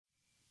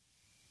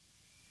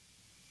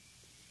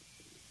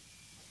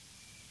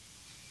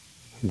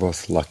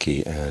both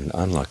lucky and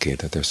unlucky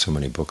that there's so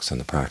many books on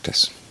the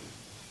practice.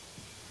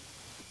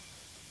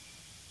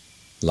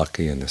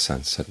 Lucky in the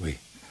sense that we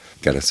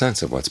get a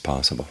sense of what's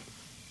possible.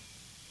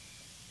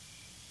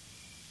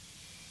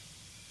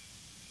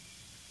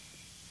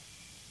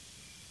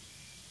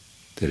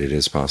 That it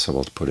is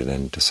possible to put an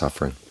end to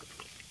suffering.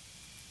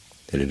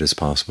 That it is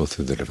possible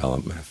through the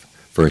development of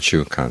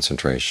virtue,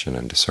 concentration,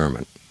 and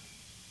discernment.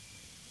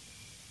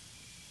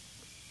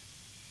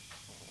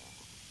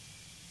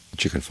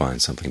 That you can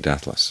find something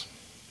deathless.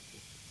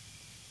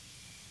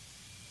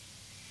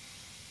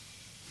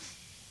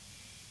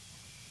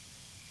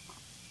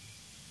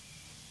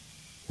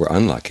 We're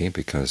unlucky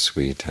because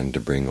we tend to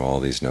bring all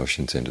these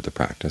notions into the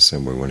practice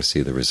and we want to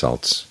see the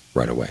results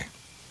right away.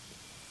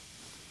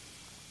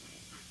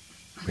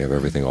 We have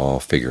everything all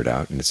figured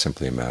out, and it's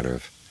simply a matter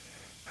of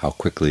how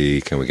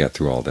quickly can we get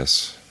through all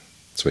this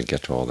so we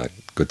get to all that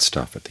good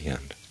stuff at the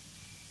end.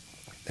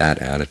 That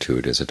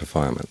attitude is a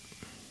defilement.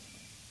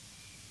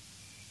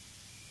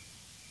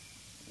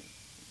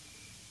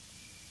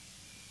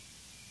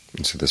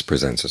 And so this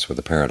presents us with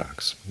a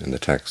paradox. In the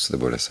text, the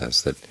Buddha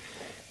says that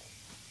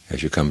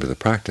as you come to the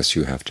practice,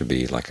 you have to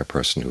be like a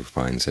person who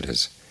finds that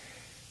his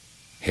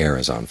hair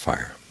is on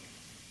fire.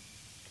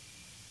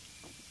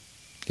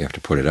 You have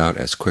to put it out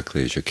as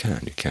quickly as you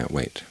can. You can't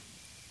wait.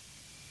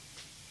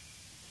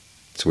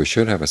 So we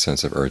should have a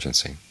sense of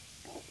urgency.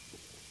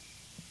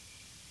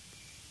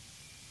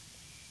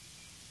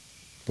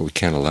 But we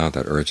can't allow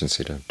that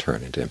urgency to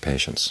turn into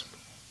impatience.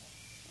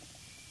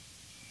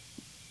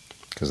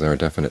 Because there are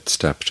definite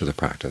steps to the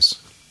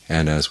practice.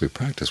 And as we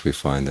practice, we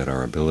find that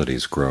our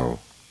abilities grow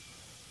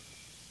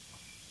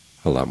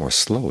a lot more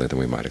slowly than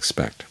we might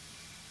expect.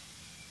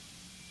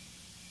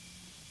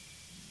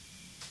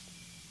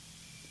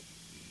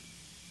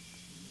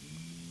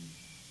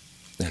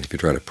 And if you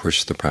try to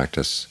push the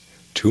practice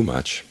too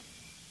much,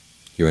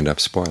 you end up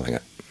spoiling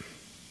it.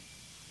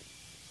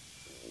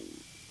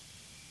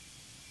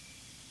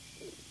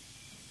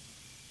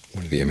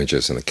 One of the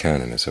images in the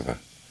canon is of a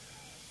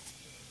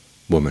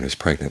woman who's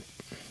pregnant,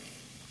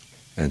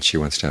 and she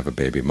wants to have a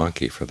baby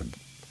monkey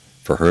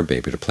for her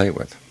baby to play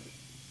with.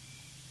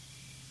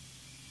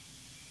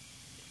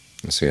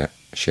 And so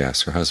she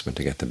asks her husband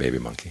to get the baby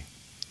monkey.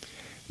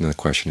 And the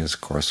question is,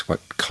 of course,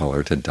 what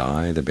color to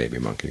dye the baby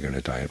monkey. You're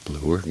going to dye it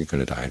blue or you're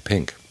going to dye it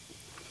pink.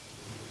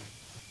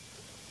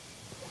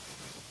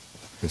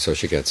 And so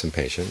she gets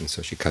impatient, and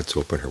so she cuts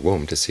open her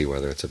womb to see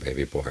whether it's a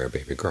baby boy or a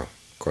baby girl.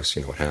 Of course,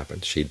 you know what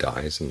happens. She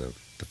dies, and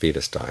the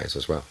fetus dies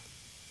as well.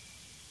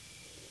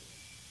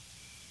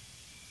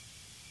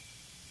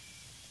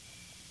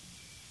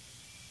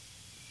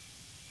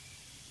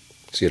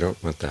 So you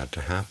don't want that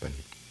to happen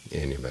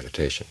in your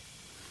meditation.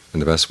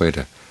 And the best way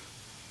to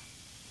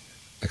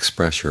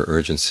express your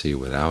urgency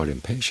without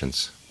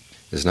impatience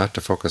is not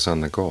to focus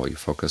on the goal. You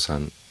focus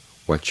on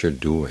what you're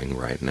doing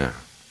right now.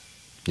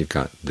 You've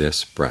got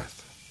this breath.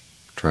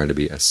 Try to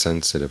be as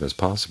sensitive as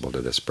possible to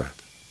this breath.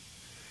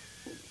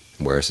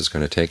 And where is this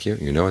going to take you?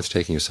 You know it's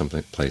taking you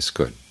someplace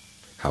good.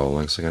 How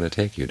long is it going to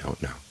take? You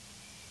don't know.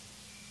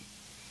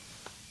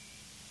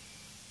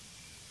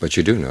 But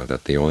you do know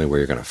that the only way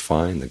you're going to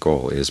find the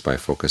goal is by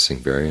focusing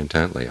very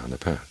intently on the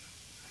path.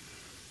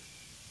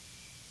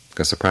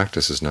 Because the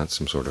practice is not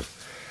some sort of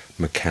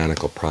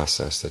mechanical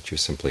process that you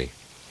simply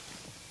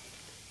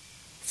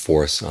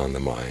force on the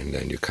mind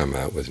and you come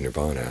out with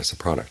nirvana as a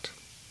product.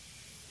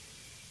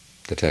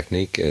 The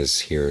technique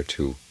is here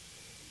to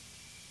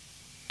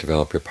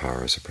develop your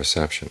powers of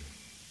perception,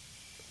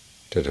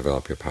 to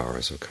develop your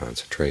powers of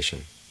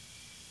concentration,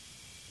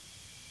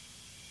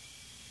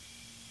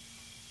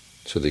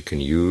 so that you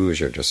can use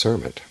your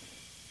discernment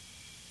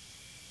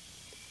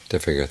to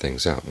figure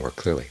things out more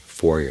clearly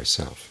for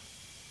yourself.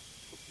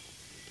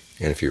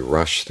 And if you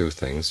rush through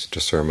things,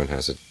 discernment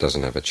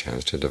doesn't have a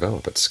chance to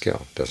develop its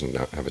skill, doesn't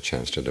have a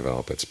chance to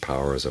develop its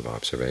powers of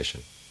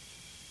observation.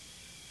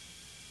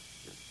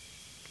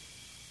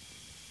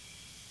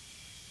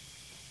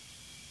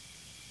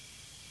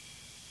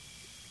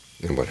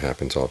 And what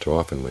happens all too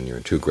often when you're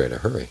in too great a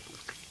hurry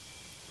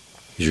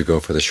is you go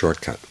for the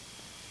shortcut.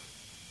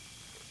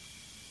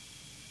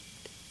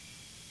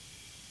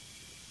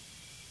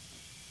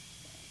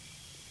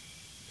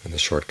 And the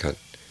shortcut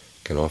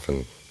can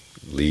often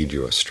lead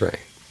you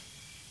astray.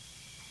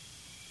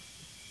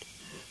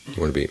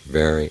 You want to be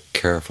very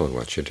careful in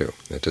what you do.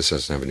 That just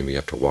doesn't have to mean you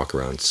have to walk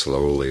around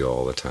slowly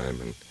all the time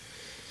and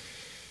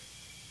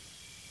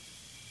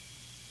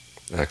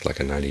act like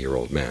a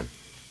 90-year-old man.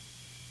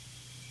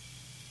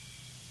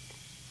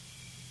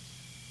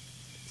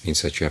 It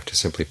means that you have to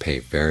simply pay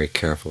very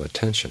careful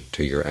attention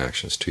to your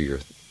actions, to your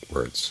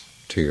words,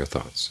 to your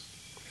thoughts.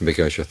 And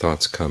because your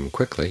thoughts come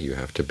quickly, you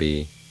have to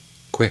be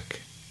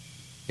quick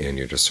in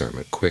your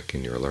discernment, quick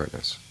in your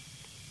alertness.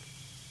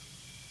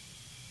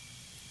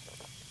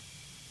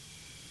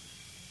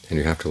 And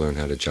you have to learn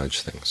how to judge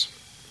things.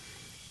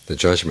 The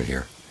judgment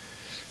here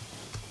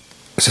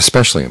is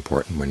especially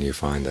important when you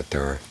find that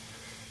there are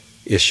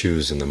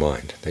issues in the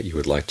mind that you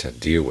would like to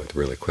deal with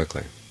really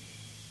quickly.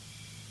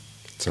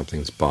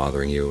 Something's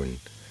bothering you and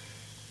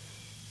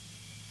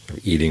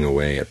of eating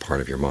away at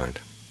part of your mind.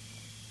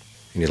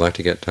 And you'd like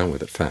to get done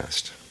with it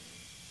fast.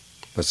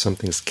 But some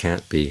things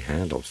can't be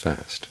handled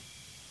fast.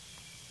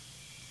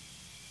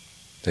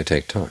 They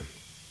take time.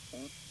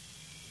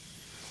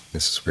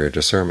 This is where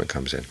discernment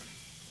comes in.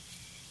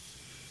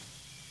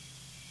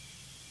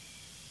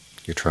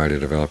 You try to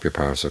develop your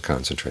powers of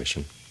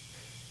concentration.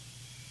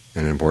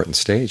 And an important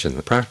stage in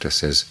the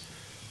practice is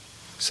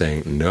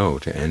saying no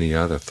to any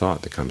other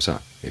thought that comes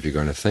up. If you're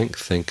going to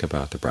think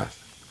about the breath.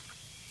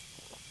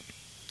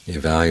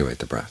 Evaluate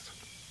the breath.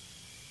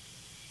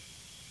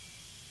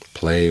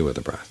 Play with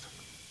the breath.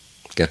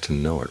 Get to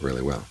know it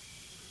really well.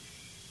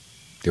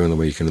 The only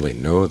way you can really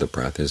know the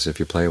breath is if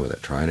you play with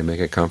it. Try to make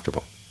it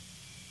comfortable.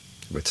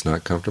 If it's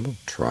not comfortable,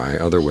 try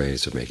other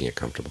ways of making it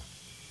comfortable.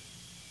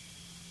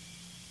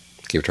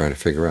 Keep trying to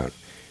figure out,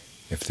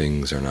 if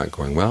things are not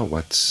going well,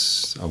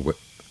 what's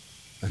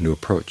a new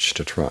approach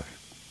to try.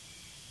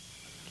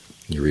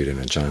 You read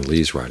in John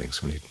Lee's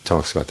writings when he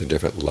talks about the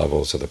different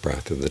levels of the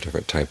breath, or the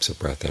different types of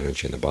breath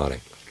energy in the body.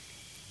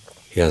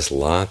 He has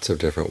lots of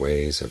different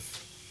ways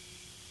of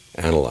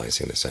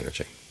analyzing this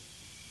energy.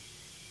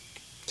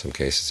 In some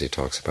cases he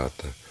talks about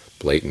the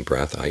blatant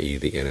breath, i.e.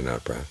 the in and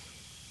out breath.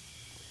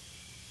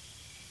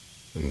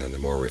 And then the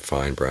more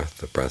refined breath,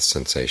 the breath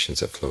sensations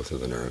that flow through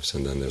the nerves.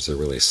 And then there's a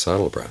really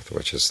subtle breath,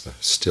 which is the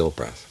still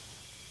breath,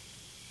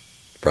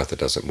 breath that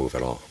doesn't move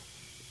at all.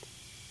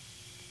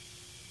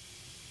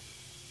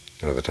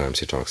 And other times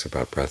he talks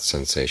about breath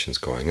sensations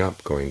going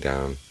up, going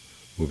down,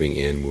 moving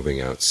in,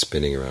 moving out,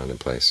 spinning around in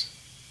place.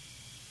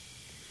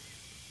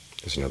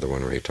 There's another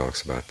one where he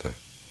talks about the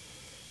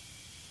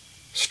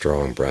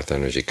strong breath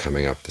energy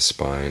coming up the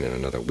spine, and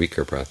another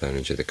weaker breath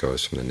energy that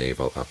goes from the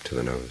navel up to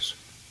the nose.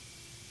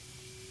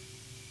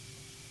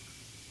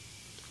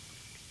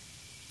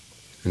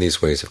 And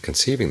these ways of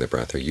conceiving the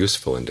breath are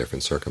useful in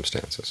different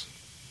circumstances.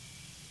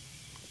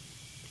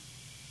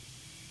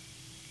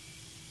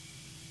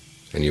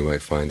 And you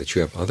might find that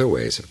you have other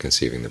ways of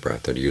conceiving the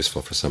breath that are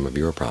useful for some of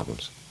your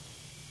problems.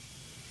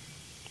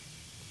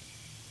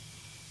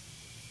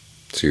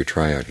 So you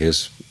try out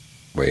his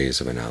ways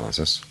of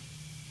analysis,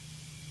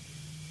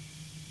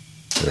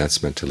 and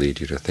that's meant to lead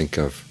you to think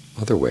of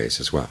other ways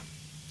as well.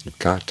 You've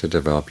got to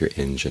develop your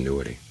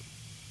ingenuity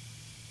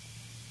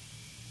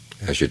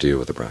as you deal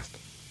with the breath.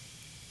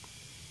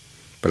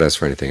 But as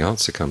for anything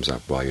else that comes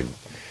up while you're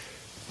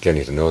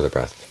getting to know the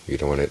breath, you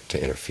don't want it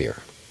to interfere.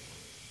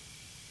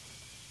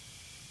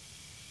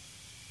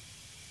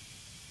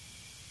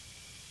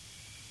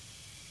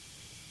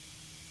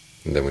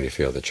 And then when you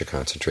feel that your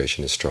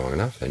concentration is strong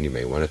enough, then you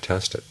may want to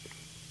test it.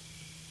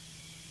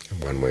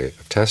 And one way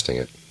of testing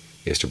it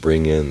is to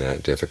bring in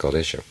that difficult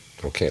issue.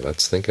 Okay,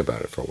 let's think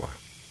about it for a while,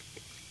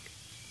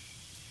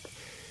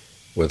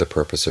 with the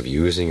purpose of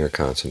using your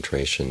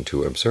concentration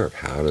to observe.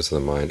 How does the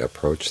mind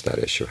approach that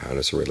issue? How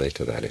does it relate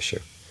to that issue?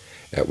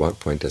 At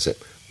what point does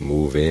it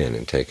move in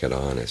and take it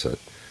on as a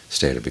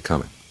state of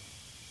becoming?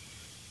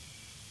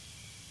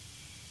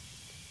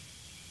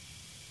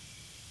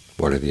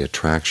 What are the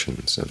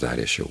attractions of that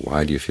issue?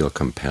 Why do you feel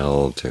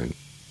compelled to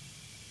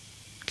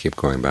keep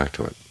going back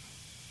to it?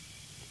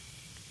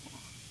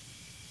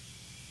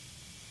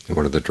 And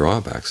what are the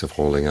drawbacks of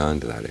holding on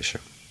to that issue?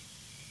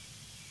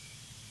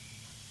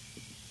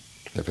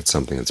 If it's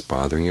something that's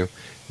bothering you,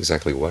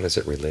 exactly what is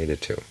it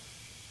related to?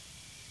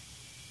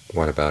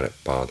 What about it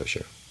bothers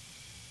you?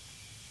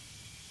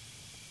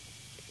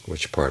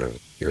 Which part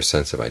of your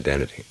sense of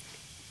identity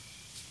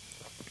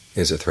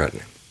is it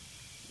threatening?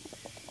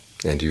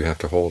 And do you have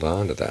to hold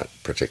on to that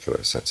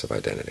particular sense of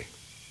identity?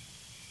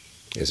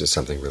 Is it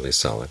something really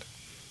solid?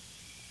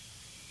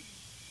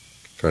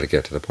 Try to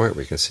get to the point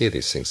where you can see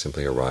these things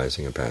simply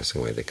arising and passing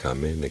away. They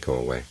come in, they go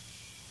away.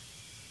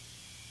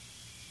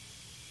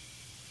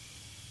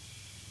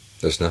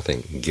 There's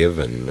nothing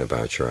given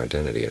about your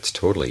identity. It's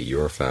totally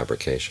your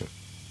fabrication.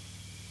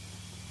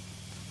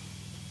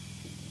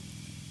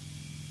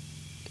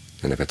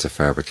 And if it's a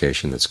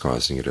fabrication that's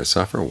causing you to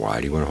suffer,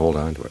 why do you want to hold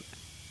on to it?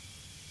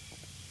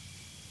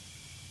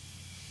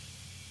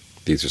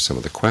 These are some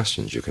of the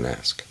questions you can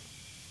ask.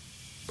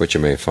 But you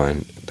may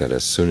find that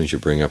as soon as you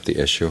bring up the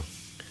issue,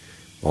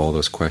 all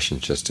those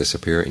questions just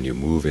disappear and you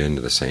move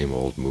into the same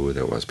old mood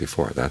that was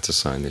before. That's a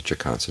sign that your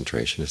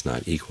concentration is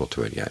not equal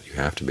to it yet. You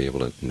have to be able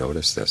to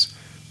notice this,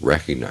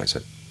 recognize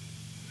it,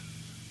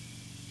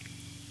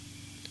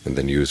 and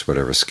then use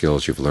whatever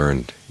skills you've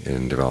learned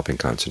in developing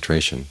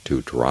concentration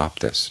to drop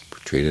this.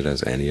 Treat it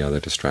as any other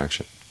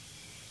distraction.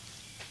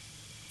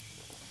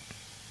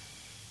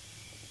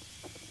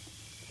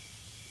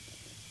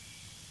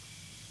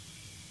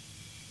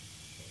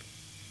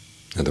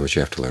 In other words,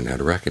 you have to learn how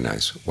to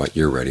recognize what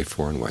you're ready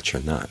for and what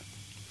you're not.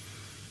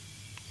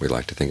 We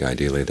like to think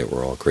ideally that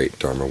we're all great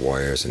Dharma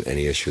warriors, and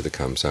any issue that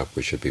comes up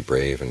we should be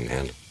brave and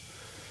handle.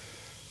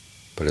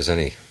 But as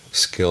any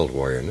skilled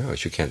warrior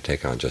knows, you can't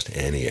take on just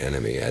any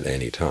enemy at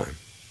any time.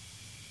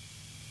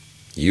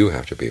 You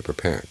have to be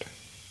prepared.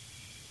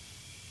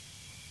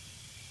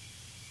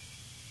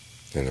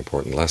 An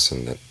important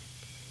lesson that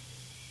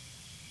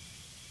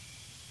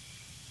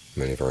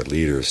many of our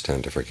leaders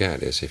tend to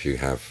forget is if you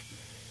have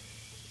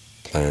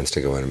plans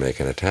to go in and make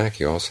an attack,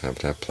 you also have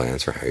to have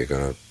plans for how you're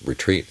going to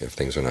retreat if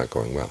things are not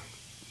going well.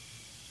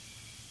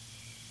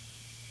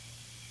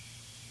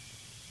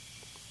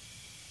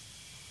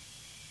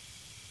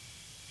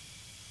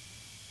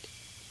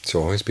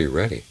 So always be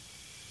ready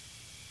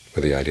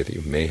with the idea that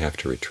you may have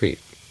to retreat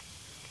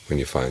when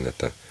you find that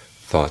the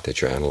thought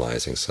that you're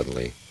analyzing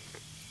suddenly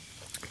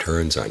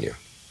turns on you,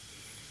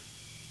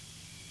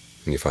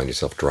 and you find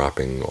yourself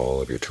dropping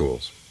all of your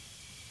tools.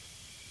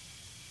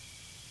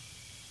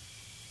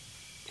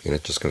 You're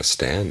not just going to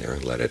stand there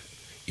and let it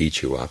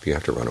eat you up. You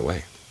have to run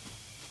away.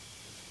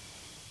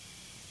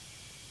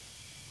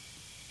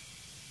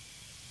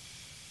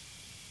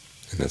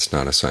 And that's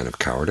not a sign of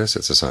cowardice,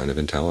 it's a sign of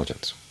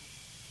intelligence.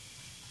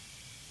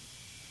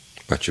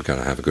 But you've got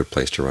to have a good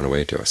place to run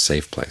away to, a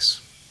safe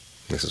place.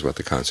 This is what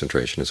the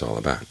concentration is all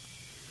about.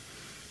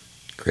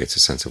 It creates a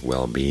sense of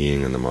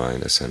well-being in the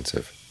mind, a sense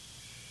of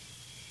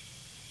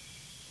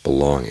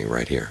belonging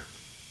right here.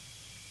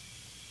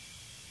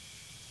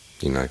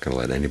 You're not going to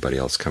let anybody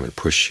else come and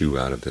push you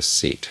out of this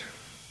seat.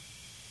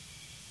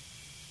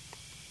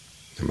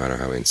 No matter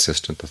how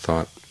insistent the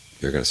thought,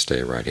 you're going to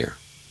stay right here.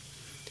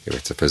 If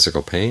it's a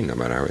physical pain, no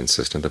matter how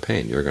insistent the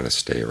pain, you're going to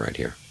stay right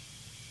here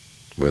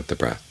with the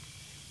breath,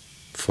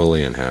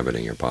 fully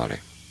inhabiting your body.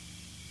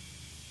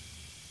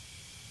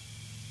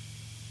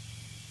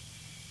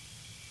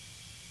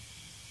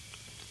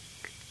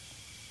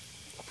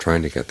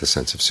 Trying to get the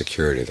sense of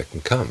security that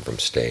can come from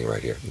staying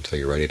right here until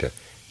you're ready to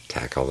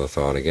tackle the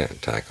thought again,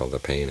 tackle the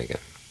pain again.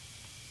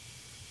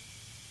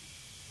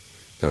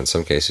 Now, in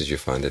some cases you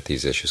find that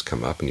these issues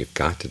come up and you've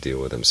got to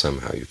deal with them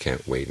somehow. You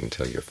can't wait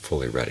until you're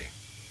fully ready.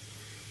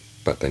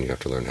 But then you have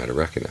to learn how to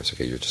recognize,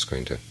 okay, you're just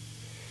going to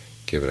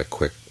give it a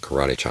quick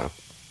karate chop.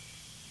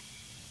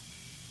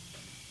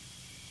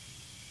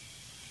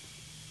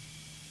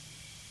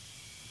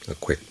 A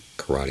quick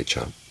karate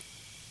chop.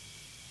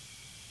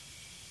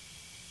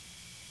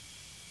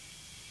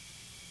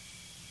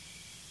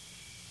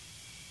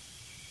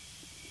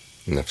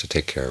 Enough to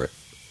take care of it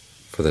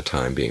for the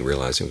time being,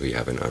 realizing you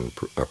haven't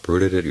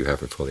uprooted it, you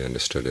haven't fully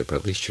understood it, but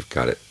at least you've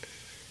got it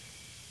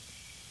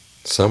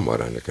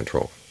somewhat under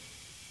control.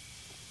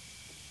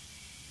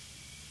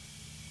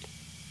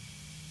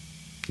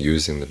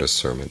 Using the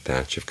discernment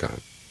that you've got.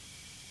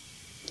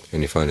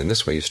 And you find in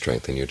this way you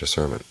strengthen your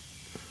discernment.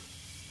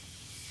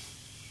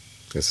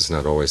 This is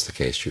not always the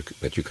case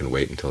that you can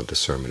wait until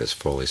discernment is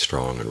fully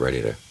strong and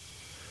ready to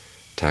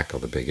tackle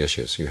the big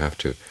issues. You have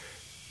to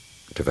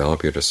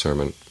develop your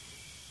discernment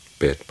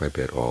bit by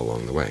bit all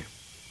along the way.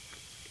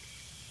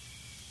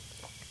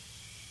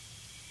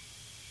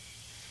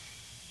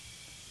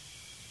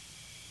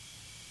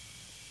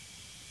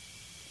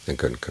 A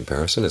good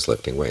comparison is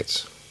lifting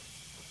weights.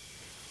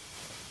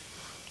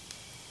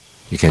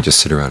 You can't just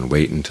sit around and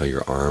wait until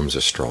your arms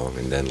are strong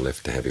and then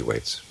lift the heavy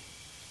weights.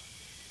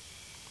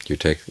 You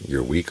take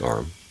your weak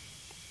arm,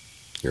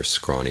 your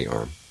scrawny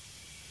arm,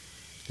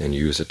 and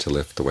use it to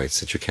lift the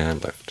weights that you can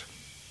lift.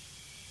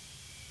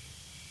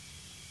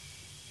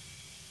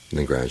 And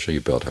then gradually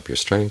you build up your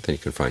strength, and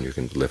you can find you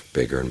can lift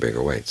bigger and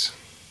bigger weights.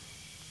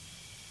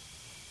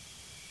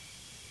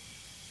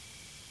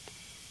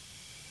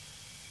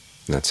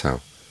 And that's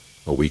how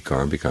a weak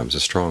arm becomes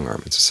a strong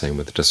arm. It's the same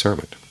with the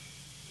discernment.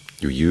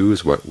 You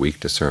use what weak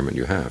discernment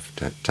you have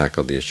to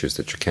tackle the issues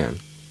that you can.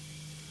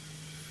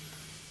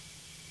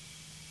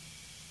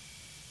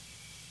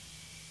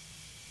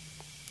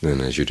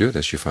 And as you do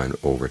this, you find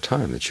over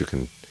time that you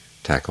can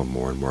tackle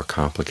more and more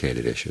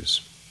complicated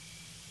issues.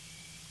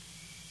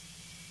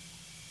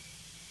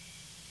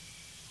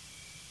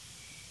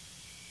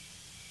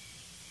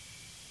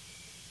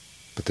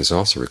 But this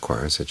also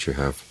requires that you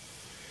have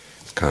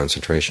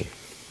concentration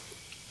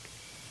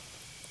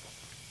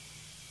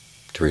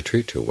to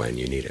retreat to when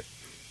you need it,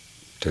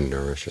 to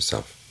nourish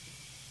yourself.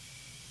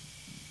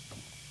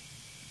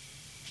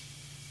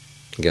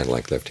 Again,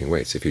 like lifting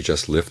weights, if you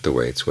just lift the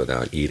weights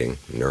without eating,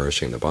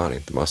 nourishing the body,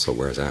 the muscle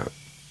wears out.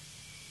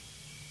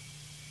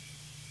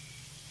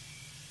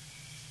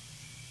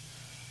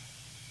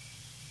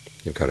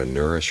 You've got to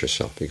nourish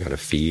yourself, you've got to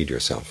feed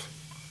yourself,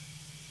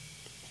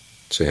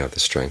 so you have the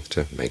strength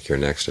to make your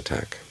next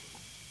attack.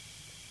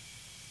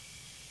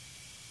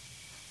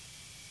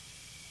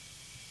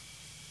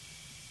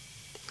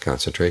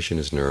 Concentration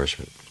is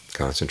nourishment.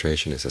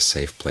 Concentration is a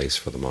safe place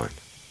for the mind.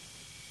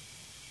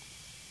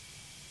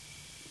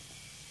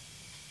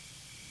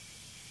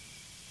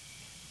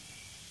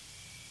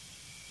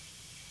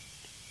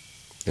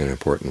 An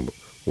important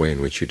way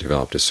in which you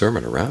develop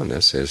discernment around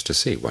this is to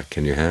see what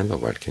can you handle,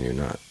 what can you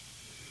not.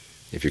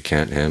 If you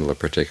can't handle a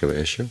particular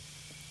issue,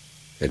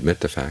 admit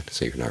the fact,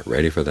 say you're not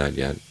ready for that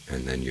yet,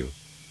 and then you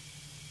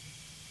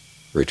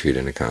retreat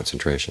into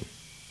concentration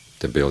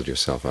to build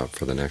yourself up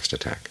for the next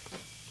attack.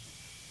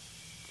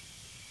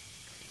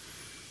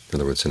 In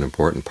other words, an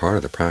important part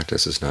of the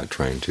practice is not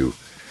trying to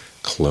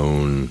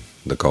clone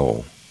the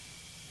goal.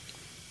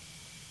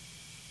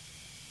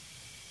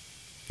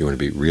 You want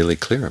to be really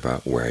clear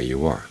about where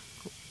you are,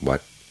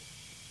 what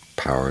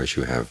powers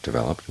you have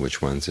developed and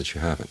which ones that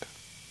you haven't.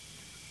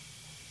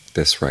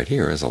 This right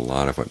here is a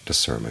lot of what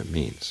discernment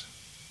means.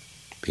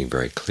 Being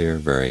very clear,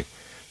 very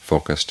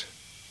focused,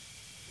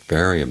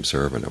 very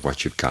observant of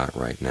what you've got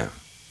right now.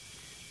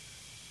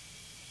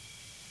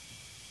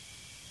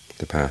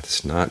 The path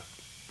is not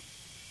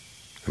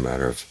a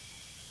matter of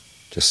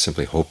just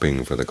simply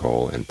hoping for the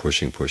goal and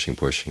pushing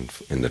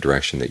in the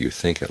direction that you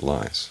think it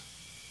lies.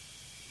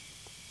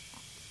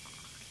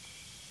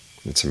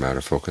 It's a matter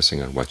of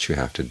focusing on what you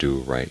have to do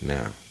right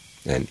now.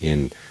 And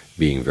in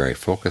being very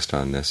focused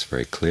on this,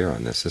 very clear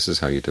on this, this is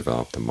how you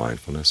develop the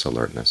mindfulness,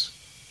 alertness,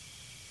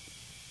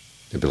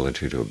 the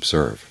ability to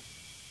observe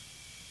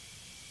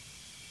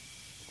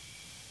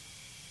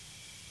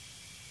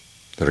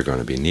that are going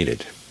to be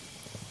needed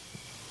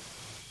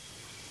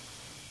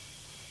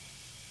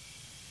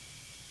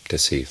to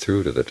see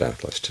through to the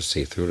deathless, to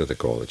see through to the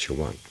goal that you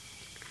want.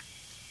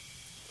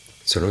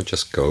 So don't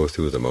just go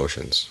through the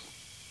motions,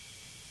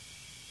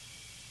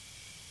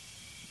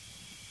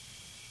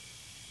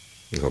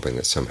 hoping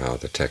that somehow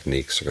the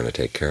techniques are going to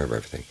take care of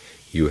everything.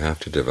 You have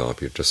to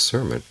develop your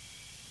discernment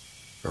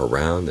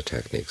around the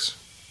techniques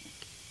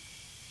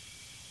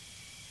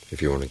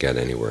if you want to get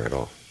anywhere at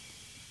all.